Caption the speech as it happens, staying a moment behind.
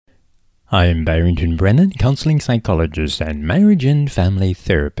I'm Barrington Brennan, counseling psychologist and marriage and family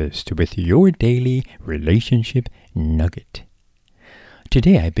therapist with your daily relationship nugget.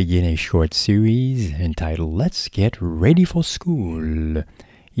 Today I begin a short series entitled Let's Get Ready for School.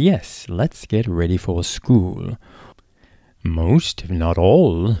 Yes, let's get ready for school. Most, if not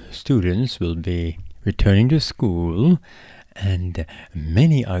all, students will be returning to school, and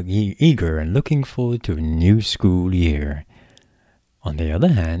many are eager and looking forward to a new school year. On the other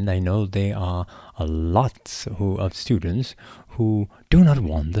hand, I know there are lots of students who do not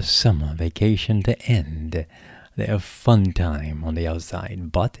want the summer vacation to end. Their fun time on the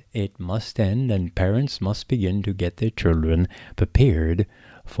outside, but it must end, and parents must begin to get their children prepared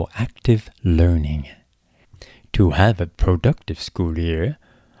for active learning. To have a productive school year,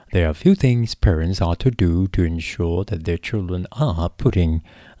 there are a few things parents are to do to ensure that their children are putting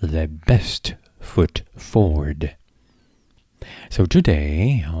their best foot forward. So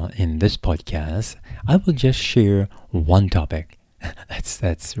today, in this podcast, I will just share one topic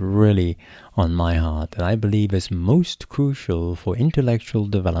that's really on my heart that I believe is most crucial for intellectual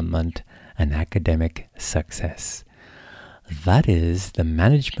development and academic success. That is the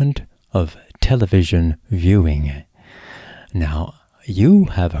management of television viewing. Now, you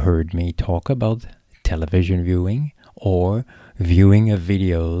have heard me talk about television viewing or viewing of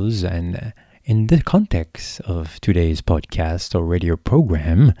videos, and in the context of today's podcast or radio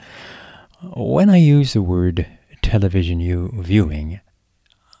program, when I use the word television viewing,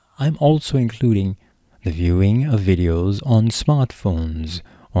 I'm also including the viewing of videos on smartphones,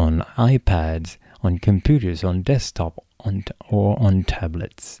 on iPads, on computers, on desktop, or on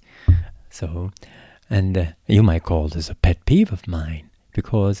tablets. And you might call this a pet peeve of mine,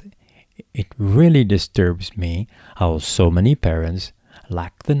 because it really disturbs me how so many parents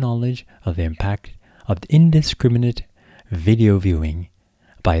lack the knowledge of the impact of indiscriminate video viewing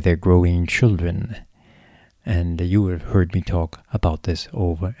by their growing children. And you have heard me talk about this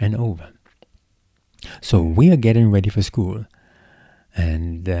over and over. So we are getting ready for school.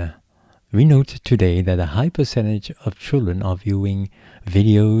 And we note today that a high percentage of children are viewing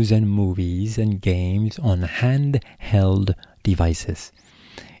videos and movies and games on handheld devices.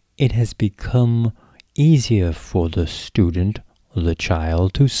 It has become easier for the student or the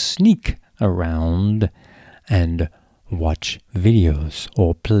child to sneak around and watch videos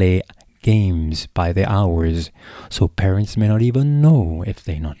or play games by the hours, so parents may not even know, if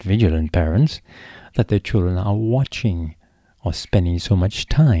they're not vigilant parents, that their children are watching or spending so much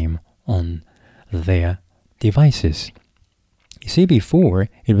time on their devices. You see, before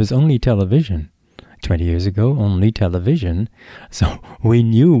it was only television. 20 years ago, only television, so we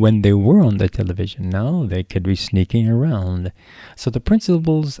knew when they were on the television. Now they could be sneaking around. So the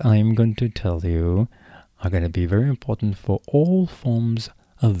principles I'm going to tell you are going to be very important for all forms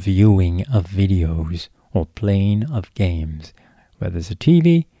of viewing of videos or playing of games, whether it's a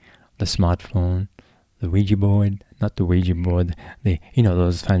TV, the smartphone, the Ouija board, not the Ouija board,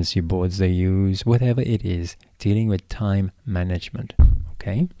 those fancy boards they use, whatever it is, dealing with time management.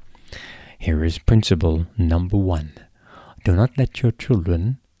 Okay? Here is principle number 1. Do not let your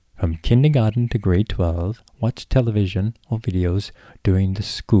children from kindergarten to grade 12 watch television or videos during the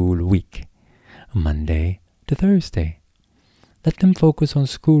school week, Monday to Thursday. Let them focus on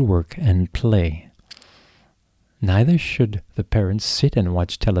schoolwork and play. Neither should the parents sit and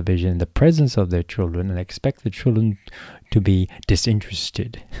watch television in the presence of their children and expect the children to be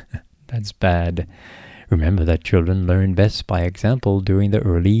disinterested. That's bad. Remember that children learn best by example during the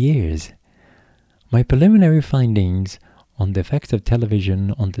early years. My preliminary findings on the effects of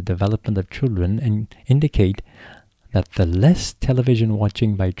television on the development of children indicate that the less television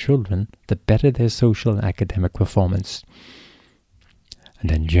watching by children, the better their social and academic performance. And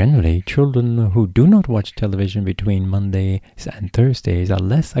then generally, children who do not watch television between Mondays and Thursdays are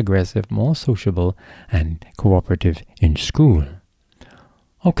less aggressive, more sociable, and cooperative in school.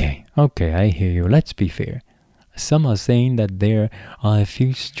 Okay, I hear you. Let's be fair. Some are saying that there are a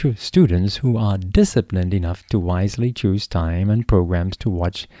few students who are disciplined enough to wisely choose time and programs to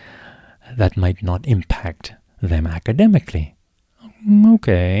watch that might not impact them academically.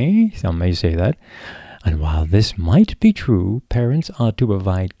 Okay, some may say that. And while this might be true, parents are to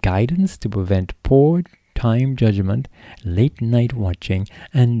provide guidance to prevent poor time judgment, late night watching,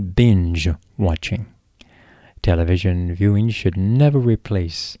 and binge watching. Television viewing should never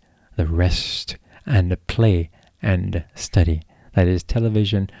replace the rest and the play and study. That is,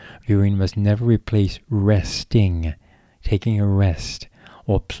 television viewing must never replace resting, taking a rest,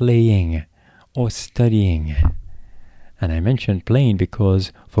 or playing, or studying. And I mentioned playing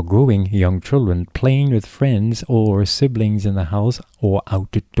because for growing young children, playing with friends or siblings in the house or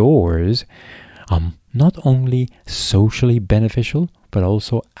outdoors not only socially beneficial, but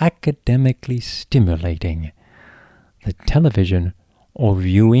also academically stimulating. The television or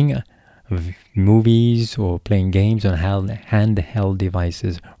viewing movies or playing games on handheld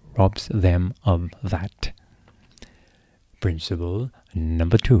devices robs them of that. Principle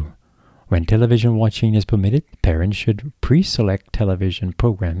number 2. When television watching is permitted, parents should pre-select television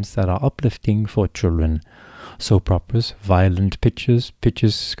programs that are uplifting for children. Soap operas, violent pictures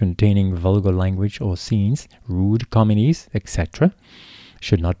containing vulgar language or scenes, rude comedies, etc.,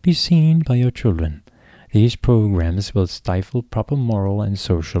 should not be seen by your children. These programs will stifle proper moral and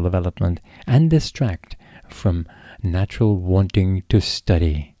social development and distract from natural wanting to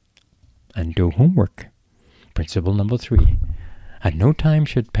study and do homework. Principle number 3. At no time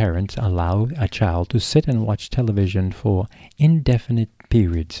should parents allow a child to sit and watch television for indefinite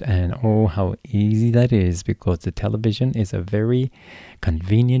periods. And oh, how easy that is, because the television is a very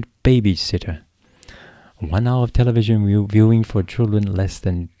convenient babysitter. 1 hour of television viewing for children less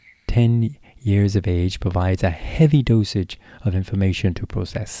than 10 years of age provides a heavy dosage of information to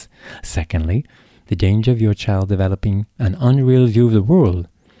process. Secondly, the danger of your child developing an unreal view of the world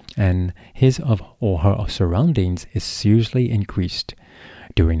and his or her surroundings is seriously increased.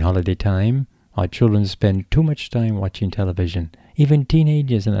 During holiday time, our children spend too much time watching television. Even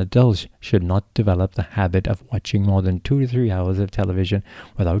teenagers and adults should not develop the habit of watching more than 2 to 3 hours of television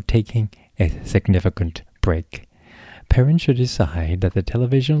without taking a significant break. Parents should decide that the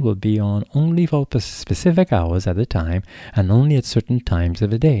television will be on only for specific hours at a time and only at certain times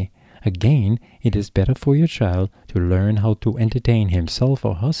of the day. Again, it is better for your child to learn how to entertain himself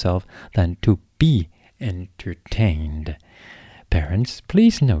or herself than to be entertained. Parents,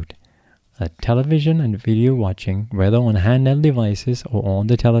 please note that television and video watching, whether on handheld devices or on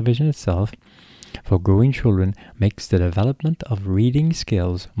the television itself, for growing children makes the development of reading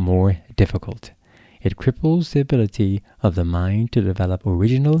skills more difficult. It cripples the ability of the mind to develop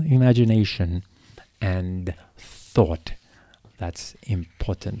original imagination and thought. That's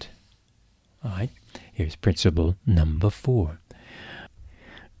important. All right, here's principle number 4.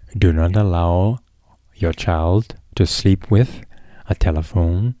 Do not allow your child to sleep with a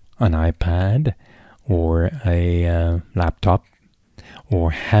telephone, an iPad, or a laptop, or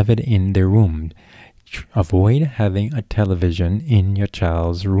have it in their room. Avoid having a television in your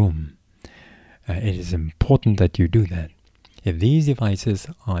child's room. It is important that you do that. If these devices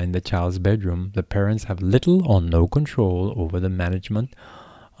are in the child's bedroom, the parents have little or no control over the management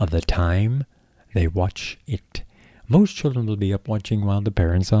of the time they watch it. Most children will be up watching while the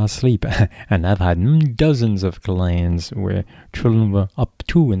parents are asleep. And I've had dozens of clients where children were up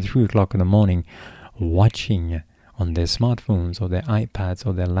 2 and 3 o'clock in the morning watching on their smartphones or their iPads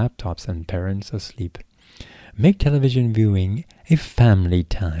or their laptops and parents asleep. Make television viewing a family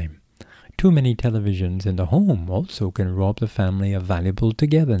time. Too many televisions in the home also can rob the family of valuable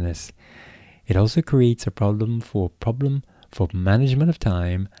togetherness. It also creates a problem for management of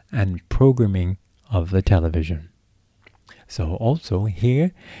time and programming of the television. So also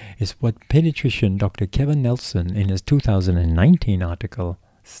here is what pediatrician Dr. Kevin Nelson in his 2019 article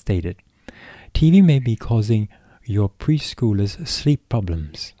stated. TV may be causing your preschoolers sleep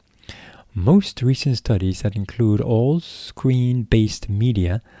problems. Most recent studies that include all screen-based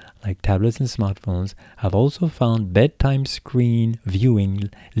media like tablets and smartphones have also found bedtime screen viewing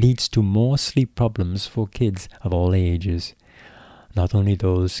leads to more sleep problems for kids of all ages. Not only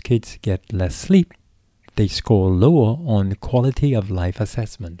those kids get less sleep, they score lower on quality of life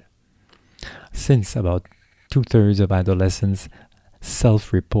assessment. Since about 2/3 of adolescents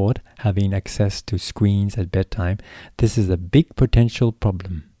self-report having access to screens at bedtime, this is a big potential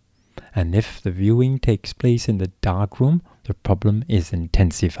problem. And if the viewing takes place in the dark room, the problem is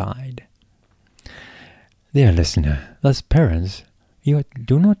intensified. Dear listener, thus parents, you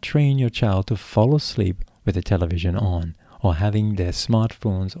do not train your child to fall asleep with the television on or having their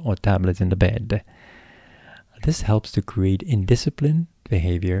smartphones or tablets in the bed. This helps to create indisciplined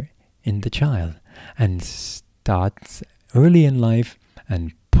behavior in the child and starts early in life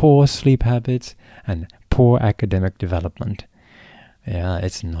and poor sleep habits and poor academic development. Yeah,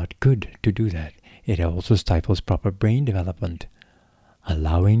 it's not good to do that. It also stifles proper brain development.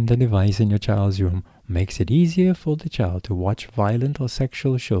 Allowing the device in your child's room makes it easier for the child to watch violent or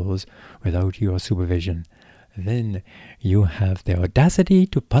sexual shows without your supervision. Then you have the audacity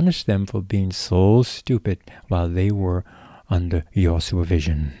to punish them for being so stupid while they were under your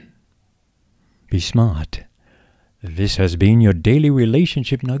supervision. Be smart. This has been your daily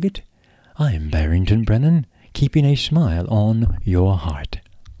relationship nugget. I'm Barrington Brennan. keeping a smile on your heart.